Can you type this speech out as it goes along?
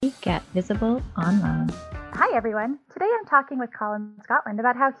Get visible online. Hi, everyone. Today I'm talking with Colin Scotland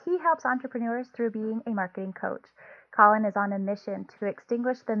about how he helps entrepreneurs through being a marketing coach. Colin is on a mission to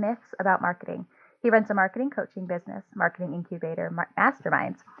extinguish the myths about marketing. He runs a marketing coaching business, Marketing Incubator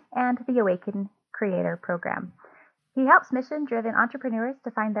Masterminds, and the Awaken Creator Program. He helps mission-driven entrepreneurs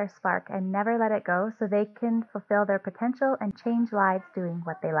to find their spark and never let it go so they can fulfill their potential and change lives doing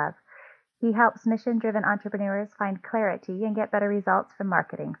what they love. He helps mission-driven entrepreneurs find clarity and get better results from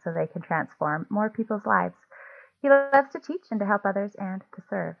marketing so they can transform more people's lives. He loves to teach and to help others and to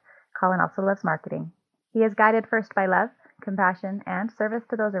serve. Colin also loves marketing. He is guided first by love, compassion, and service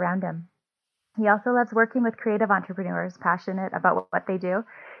to those around him. He also loves working with creative entrepreneurs passionate about what they do.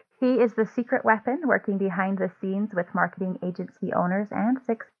 He is the secret weapon working behind the scenes with marketing agency owners and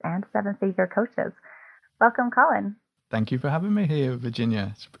 6- and 7-figure coaches. Welcome, Colin. Thank you for having me here,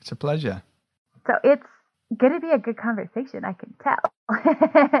 Virginia. It's a pleasure. So it's going to be a good conversation, I can tell.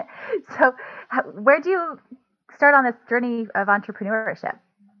 So where do you start on this journey of entrepreneurship?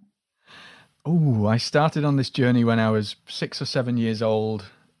 Oh, I started on this journey when I was 6 or 7 years old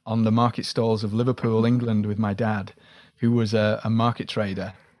on the market stalls of Liverpool, England with my dad, who was a market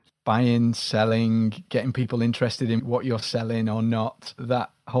trader. Buying, selling, getting people interested in what you're selling or not.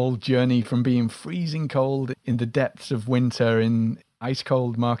 That whole journey from being freezing cold in the depths of winter in ice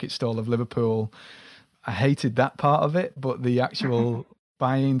cold market stall of Liverpool. I hated that part of it, but the actual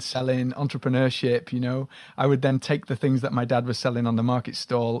buying, selling, entrepreneurship, I would then take the things that my dad was selling on the market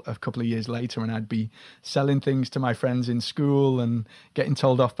stall a couple of years later, and I'd be selling things to my friends in school and getting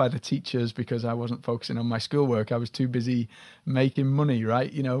told off by the teachers because I wasn't focusing on my schoolwork. I was too busy making money,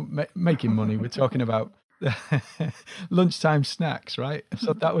 right? Making money. We're talking about lunchtime snacks, right?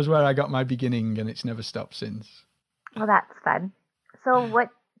 So that was where I got my beginning, and it's never stopped since. Well, that's fun. So what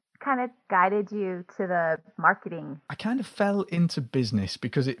kind of guided you to the marketing? I kind of fell into business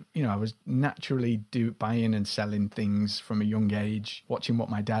because I was naturally buying and selling things from a young age, watching what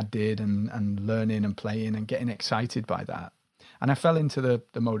my dad did and learning and playing and getting excited by that. And I fell into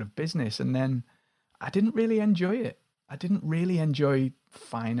the mode of business, and then I didn't really enjoy it. I didn't really enjoy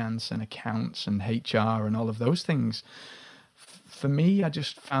finance and accounts and HR and all of those things. For me, I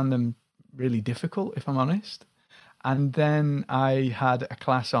just found them really difficult, if I'm honest. And then I had a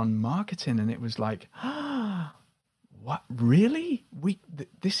class on marketing, and it was like, what, really?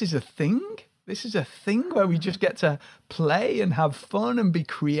 This is a thing? This is a thing where we just get to play and have fun and be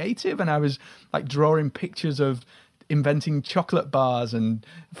creative. And I was like drawing pictures of inventing chocolate bars and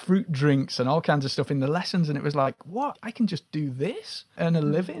fruit drinks and all kinds of stuff in the lessons. And it was like, what? I can just do this, earn a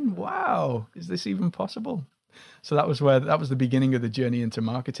living? Wow. Is this even possible? So that was the beginning of the journey into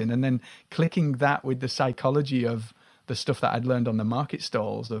marketing, and then clicking that with the psychology of the stuff that I'd learned on the market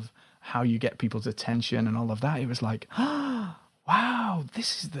stalls of how you get people's attention and all of that. It was like, wow,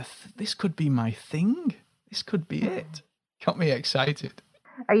 this could be my thing. This could be it. Got me excited.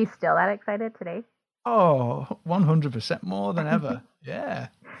 Are you still that excited today? Oh, 100% more than ever. Yeah.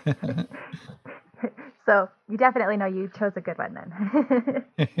 So you definitely know you chose a good one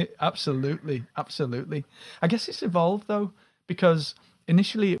then. Absolutely. I guess it's evolved though, because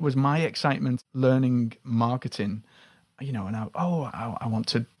initially it was my excitement learning marketing, and I want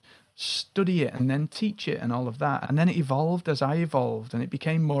to study it and then teach it and all of that. And then it evolved as I evolved, and it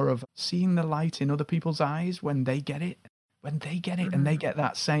became more of seeing the light in other people's eyes when they get it, and they get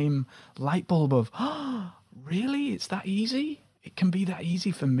that same light bulb of, really? It's that easy? It can be that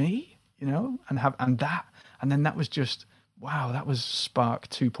easy for me? And then that was just, wow, that was Spark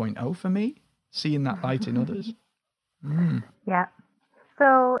 2.0 for me, seeing that light in others. Yeah.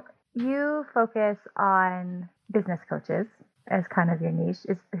 So you focus on business coaches as kind of your niche.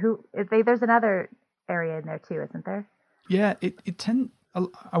 There's another area in there too, isn't there? Yeah,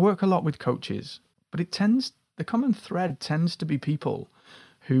 I work a lot with coaches, but the common thread tends to be people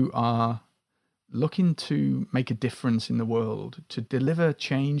who are looking to make a difference in the world, to deliver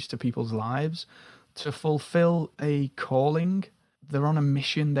change to people's lives, to fulfill a calling. They're on a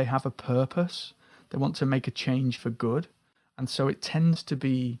mission, they have a purpose, they want to make a change for good. And so it tends to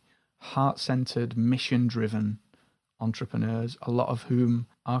be heart-centered, mission-driven entrepreneurs, a lot of whom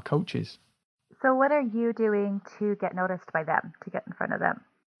are coaches. So what are you doing to get noticed by them, to get in front of them?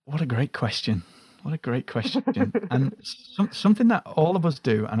 What a great question. And something that all of us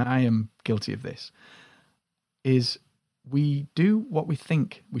do, and I am guilty of this, is we do what we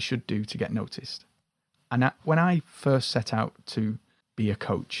think we should do to get noticed. And when I first set out to be a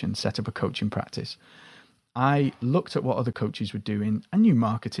coach and set up a coaching practice, I looked at what other coaches were doing. I knew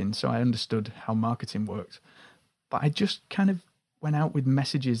marketing, so I understood how marketing worked. But I just kind of went out with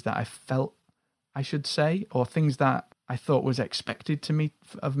messages that I felt I should say, or things that I thought was expected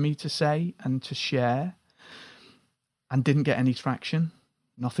of me to say and to share, and didn't get any traction.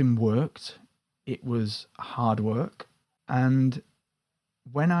 Nothing worked. It was hard work. And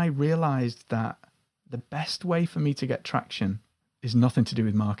when I realized that the best way for me to get traction is nothing to do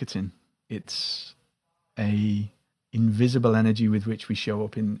with marketing, it's a invisible energy with which we show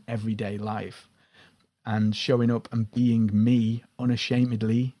up in everyday life, and showing up and being me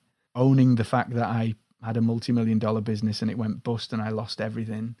unashamedly, owning the fact that I had a multi-million-dollar business and it went bust and I lost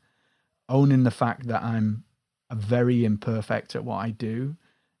everything, owning the fact that I'm very imperfect at what I do,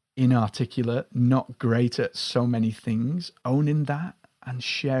 inarticulate, not great at so many things, owning that and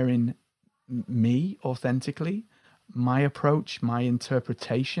sharing me authentically, my approach, my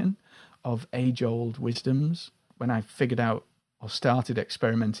interpretation of age-old wisdoms. When I figured out or started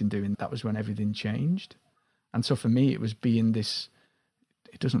experimenting doing that, was when everything changed. And so for me, it was being this,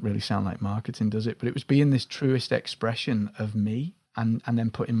 it doesn't really sound like marketing, does it? But it was being this truest expression of me, and then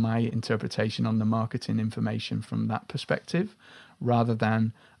putting my interpretation on the marketing information from that perspective, rather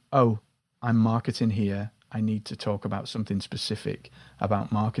than, oh, I'm marketing here, I need to talk about something specific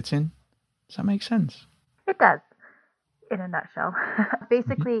about marketing. Does that make sense? It does, in a nutshell.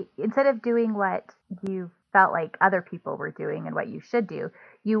 Basically, instead of doing what you felt like other people were doing and what you should do,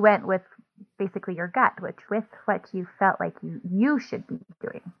 you went with basically your gut, with what you felt like you should be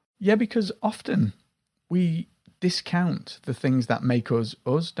doing. Yeah, because often we discount the things that make us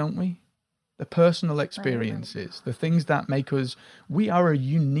us, don't we? The personal experiences, the things that make us, we are a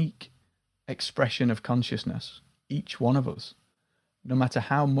unique expression of consciousness, each one of us, no matter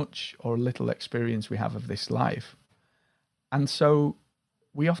how much or little experience we have of this life. And so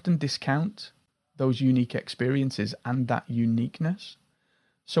we often discount those unique experiences and that uniqueness.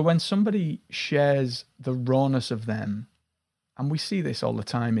 So when somebody shares the rawness of them, and we see this all the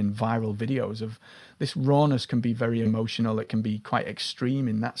time in viral videos, of this rawness can be very emotional, it can be quite extreme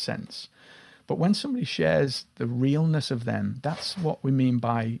in that sense. But when somebody shares the realness of them, that's what we mean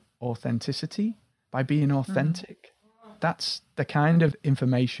by authenticity, by being authentic. That's the kind of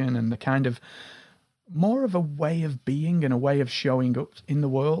information and the kind of more of a way of being and a way of showing up in the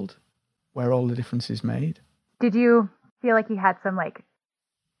world where all the difference is made. Did you feel like you had some like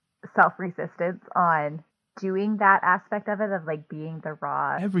self-resistance on doing that aspect of it, of like being the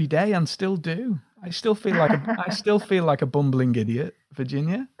raw? Every day, and still do. I still feel like a bumbling idiot,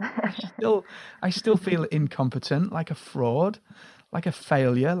 Virginia. I still feel incompetent, like a fraud, like a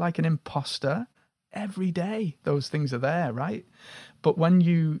failure, like an imposter. Every day, those things are there, right? But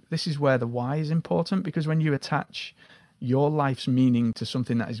this is where the why is important, because when you attach your life's meaning to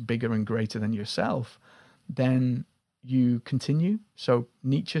something that is bigger and greater than yourself, then you continue. So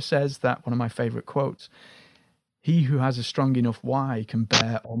Nietzsche says that, one of my favorite quotes, he who has a strong enough why can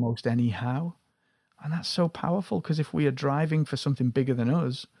bear almost any how. And that's so powerful, because if we are driving for something bigger than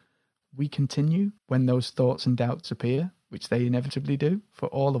us, we continue when those thoughts and doubts appear, which they inevitably do for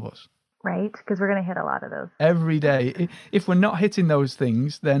all of us. Right, because we're going to hit a lot of those. Every day. If we're not hitting those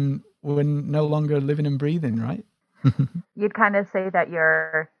things, then we're no longer living and breathing, right? You'd kind of say that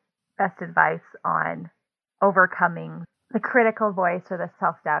your best advice on overcoming the critical voice or the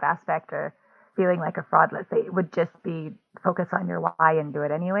self-doubt aspect, or feeling like a fraud, let's say, would just be focus on your why and do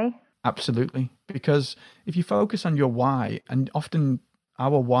it anyway? Absolutely. Because if you focus on your why, and often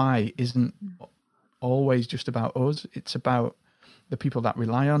our why isn't always just about us, it's about the people that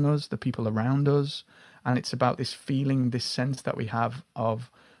rely on us, the people around us, and it's about this feeling, this sense that we have of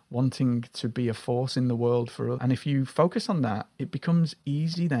wanting to be a force in the world for us. And if you focus on that, it becomes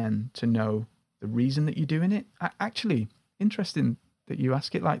easy then to know the reason that you're doing it. Actually, interesting that you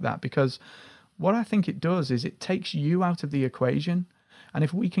ask it like that, because what I think it does is it takes you out of the equation. And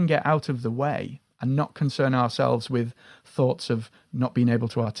if we can get out of the way and not concern ourselves with thoughts of not being able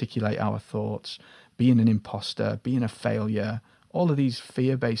to articulate our thoughts, being an imposter, being a failure, all of these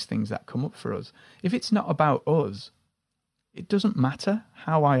fear-based things that come up for us, if it's not about us, it doesn't matter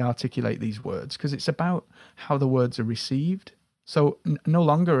how I articulate these words, because it's about how the words are received. So no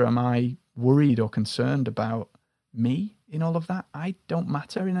longer am I worried or concerned about me in all of that. I don't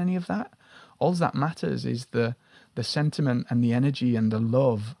matter in any of that. All that matters is the sentiment and the energy and the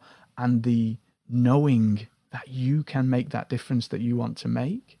love and the knowing that you can make that difference that you want to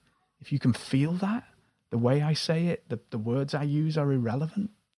make. If you can feel that, the way I say it, the words I use are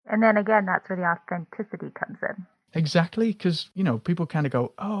irrelevant. And then again, that's where the authenticity comes in. Exactly, because, people kind of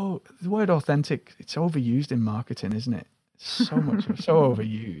go, oh, the word authentic, it's overused in marketing, isn't it? So much, so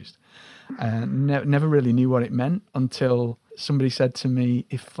overused. Never really knew what it meant until somebody said to me,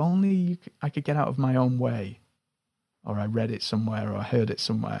 if only I could get out of my own way. Or I read it somewhere, or I heard it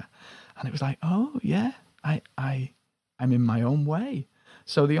somewhere. And it was like, oh, yeah, I I'm in my own way.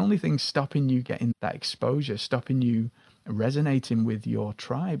 So the only thing stopping you getting that exposure, stopping you resonating with your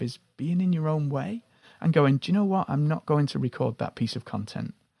tribe, is being in your own way and going, do you know what? I'm not going to record that piece of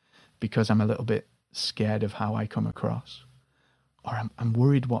content because I'm a little bit scared of how I come across, or I'm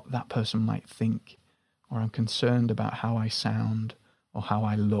worried what that person might think, or I'm concerned about how I sound or how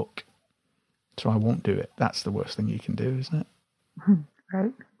I look. So I won't do it. That's the worst thing you can do, isn't it?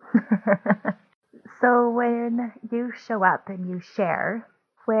 Right? So when you show up and you share,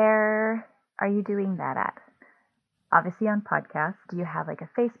 where are you doing that at? Obviously on podcasts. Do you have like a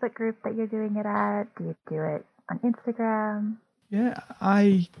Facebook group that you're doing it at? Do you do it on Instagram? Yeah,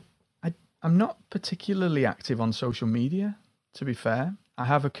 I'm not particularly active on social media, to be fair. I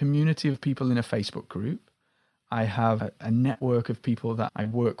have a community of people in a Facebook group. I have a network of people that I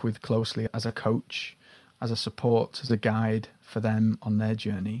work with closely as a coach, as a support, as a guide for them on their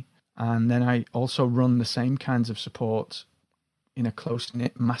journey. And then I also run the same kinds of support in a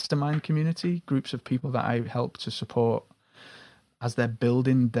close-knit mastermind community, groups of people that I help to support as they're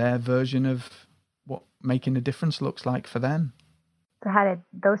building their version of what making a difference looks like for them. So how did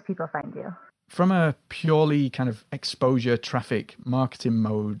those people find you? From a purely kind of exposure traffic marketing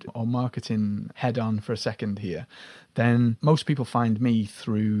mode, or marketing head on for a second here, then most people find me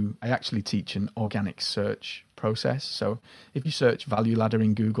through, I actually teach an organic search process. So if you search Value Ladder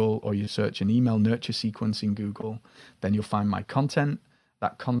in Google, or you search an email nurture sequence in Google, then you'll find my content.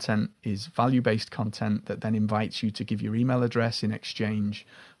 That content is value-based content that then invites you to give your email address in exchange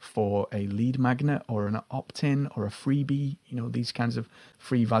for a lead magnet or an opt-in or a freebie, these kinds of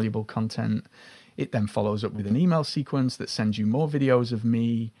free valuable content. It then follows up with an email sequence that sends you more videos of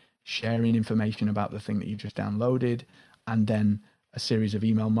me sharing information about the thing that you just downloaded, and then a series of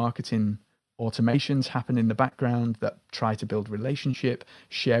email marketing automations happen in the background that try to build relationship,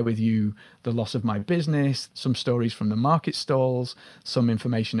 share with you the loss of my business, some stories from the market stalls, some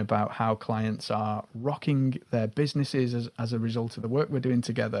information about how clients are rocking their businesses as a result of the work we're doing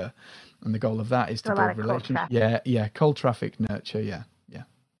together. And the goal of that is to build relationships. Yeah, cold traffic nurture, yeah.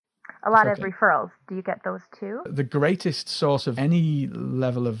 A lot of referrals. Do you get those too? The greatest source of any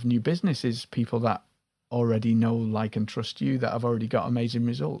level of new business is people that already know, like, and trust you, that have already got amazing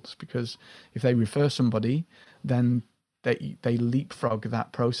results. Because if they refer somebody, then they leapfrog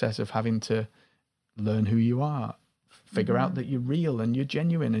that process of having to learn who you are, figure out that you're real and you're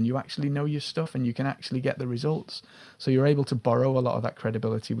genuine and you actually know your stuff and you can actually get the results. So you're able to borrow a lot of that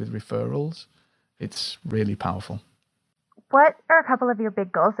credibility with referrals. It's really powerful. What are a couple of your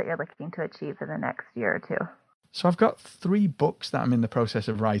big goals that you're looking to achieve in the next year or two? So I've got 3 books that I'm in the process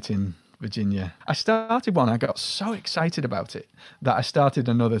of writing, Virginia. I started one, I got so excited about it that I started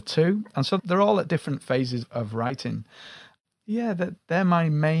another 2. And so they're all at different phases of writing. Yeah, they're my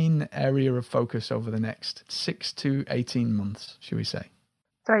main area of focus over the next 6 to 18 months, should we say.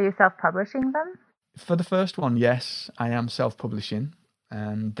 So are you self-publishing them? For the first one, yes, I am self-publishing.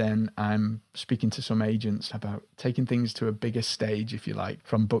 And then I'm speaking to some agents about taking things to a bigger stage, if you like,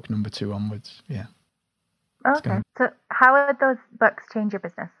 from book number 2 onwards. Yeah. Okay. So how would those books change your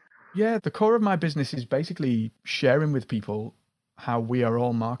business? Yeah, the core of my business is basically sharing with people how we are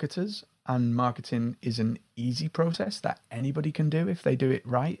all marketers, and marketing is an easy process that anybody can do if they do it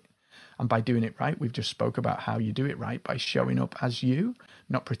right. And by doing it right, we've just spoke about how you do it right by showing up as you,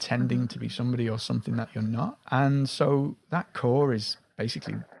 not pretending to be somebody or something that you're not. And so that core is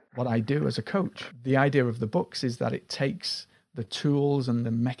basically what I do as a coach. The idea of the books is that it takes the tools and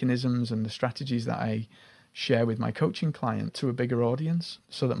the mechanisms and the strategies that I share with my coaching client to a bigger audience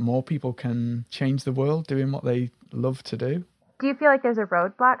so that more people can change the world doing what they love to do. Do you feel like there's a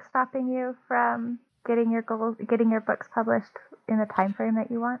roadblock stopping you from getting your goals, getting your books published in the time frame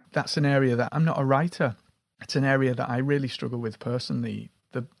that you want? That's an area that I'm not a writer. It's an area that I really struggle with personally.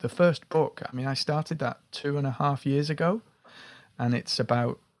 The first book, I started that 2.5 years ago, and it's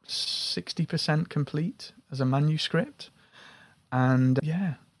about 60% complete as a manuscript. And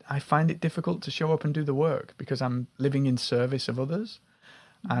yeah, I find it difficult to show up and do the work because I'm living in service of others.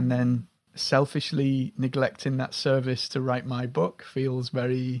 And then selfishly neglecting that service to write my book feels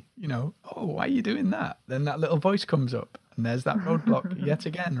very, oh, why are you doing that? Then that little voice comes up and there's that roadblock yet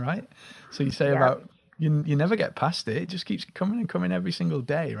again, right? So you say about, you never get past it. It just keeps coming and coming every single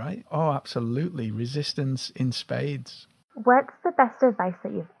day, right? Oh, absolutely. Resistance in spades. What's the best advice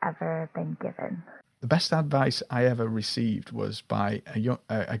that you've ever been given? The best advice I ever received was by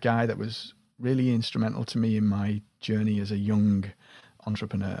a guy that was really instrumental to me in my journey as a young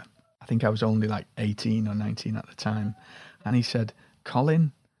entrepreneur. I think I was only like 18 or 19 at the time. And he said,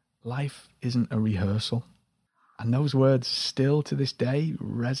 Colin, life isn't a rehearsal. And those words still to this day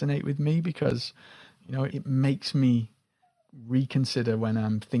resonate with me because, it makes me reconsider when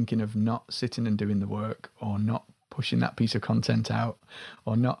I'm thinking of not sitting and doing the work, or not pushing that piece of content out,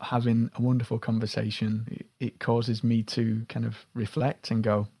 or not having a wonderful conversation. It causes me to kind of reflect and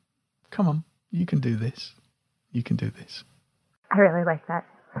go, come on, you can do this. You can do this. I really like that.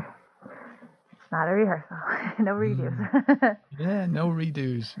 It's not a rehearsal. No redos. Yeah, no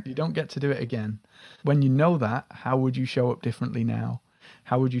redos. You don't get to do it again. When you know that, how would you show up differently now?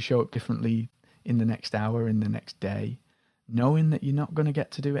 How would you show up differently in the next hour, in the next day? Knowing that you're not going to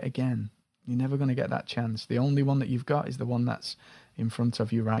get to do it again. You're never going to get that chance. The only one that you've got is the one that's in front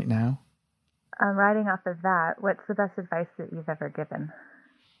of you right now. Riding off of that, what's the best advice that you've ever given?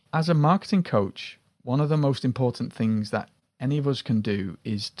 As a marketing coach, one of the most important things that any of us can do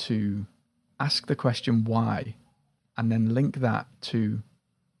is to ask the question why, and then link that to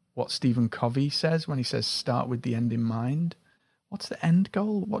what Stephen Covey says when he says start with the end in mind. What's the end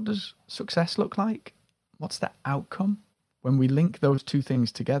goal? What does success look like? What's the outcome? When we link those two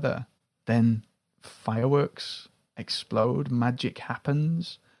things together, then fireworks explode, magic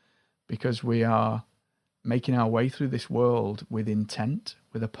happens, because we are making our way through this world with intent,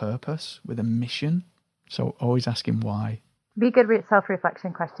 with a purpose, with a mission. So always asking why. Be a good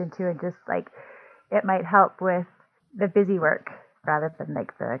self-reflection question too, and just like it might help with the busy work rather than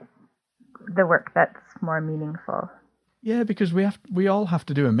like the work that's more meaningful. Yeah, because we all have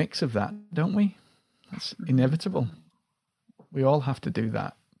to do a mix of that, don't we? That's inevitable. We all have to do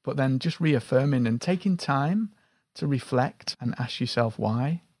that. But then just reaffirming and taking time to reflect and ask yourself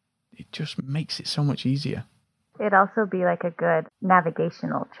why, it just makes it so much easier. It'd also be like a good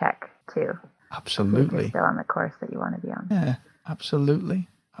navigational check too. Absolutely. If you're still on the course that you want to be on. Yeah, absolutely.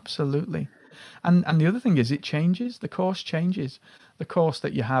 Absolutely. And the other thing is it changes. The course changes. The course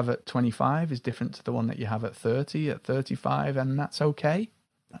that you have at 25 is different to the one that you have at 30, at 35, and that's okay.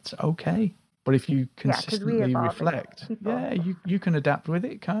 That's okay. But if you consistently reflect, you can adapt with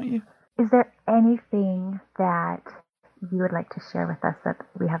it, can't you? Is there anything that you would like to share with us that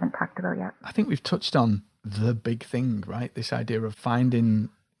we haven't talked about yet? I think we've touched on the big thing, right? This idea of finding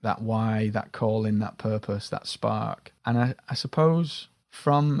that why, that calling, that purpose, that spark. And I suppose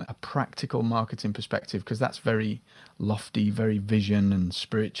from a practical marketing perspective, because that's very lofty, very vision and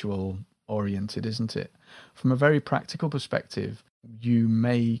spiritual oriented, isn't it? From a very practical perspective, you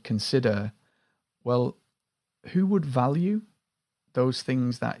may consider, well, who would value those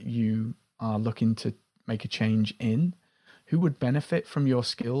things that you are looking to make a change in? Who would benefit from your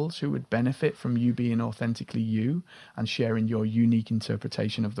skills? Who would benefit from you being authentically you and sharing your unique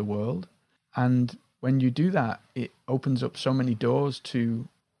interpretation of the world? And when you do that, it opens up so many doors to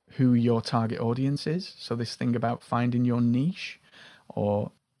who your target audience is. So this thing about finding your niche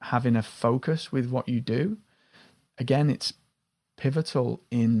or having a focus with what you do, again, it's pivotal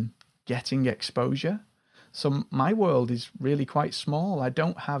in getting exposure. So my world is really quite small. I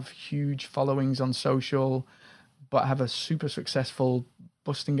don't have huge followings on social, but I have a super successful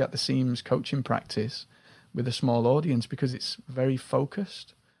busting at the seams coaching practice with a small audience because it's very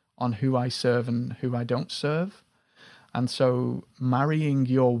focused on who I serve and who I don't serve. And so marrying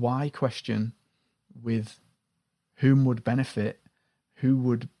your why question with whom would benefit, who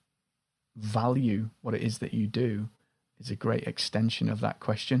would value what it is that you do, is a great extension of that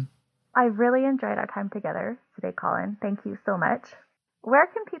question. I really enjoyed our time together today, Colin. Thank you so much. Where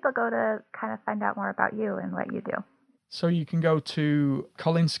can people go to kind of find out more about you and what you do? So you can go to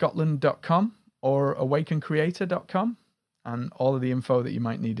colinscotland.com or awakencreator.com, and all of the info that you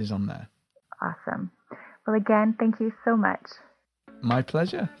might need is on there. Awesome. Well, again, thank you so much. My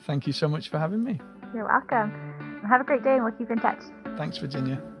pleasure. Thank you so much for having me. You're welcome. Have a great day, and we'll keep in touch. Thanks,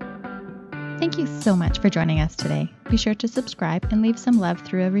 Virginia. Thank you so much for joining us today. Be sure to subscribe and leave some love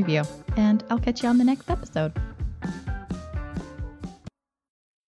through a review. And I'll catch you on the next episode.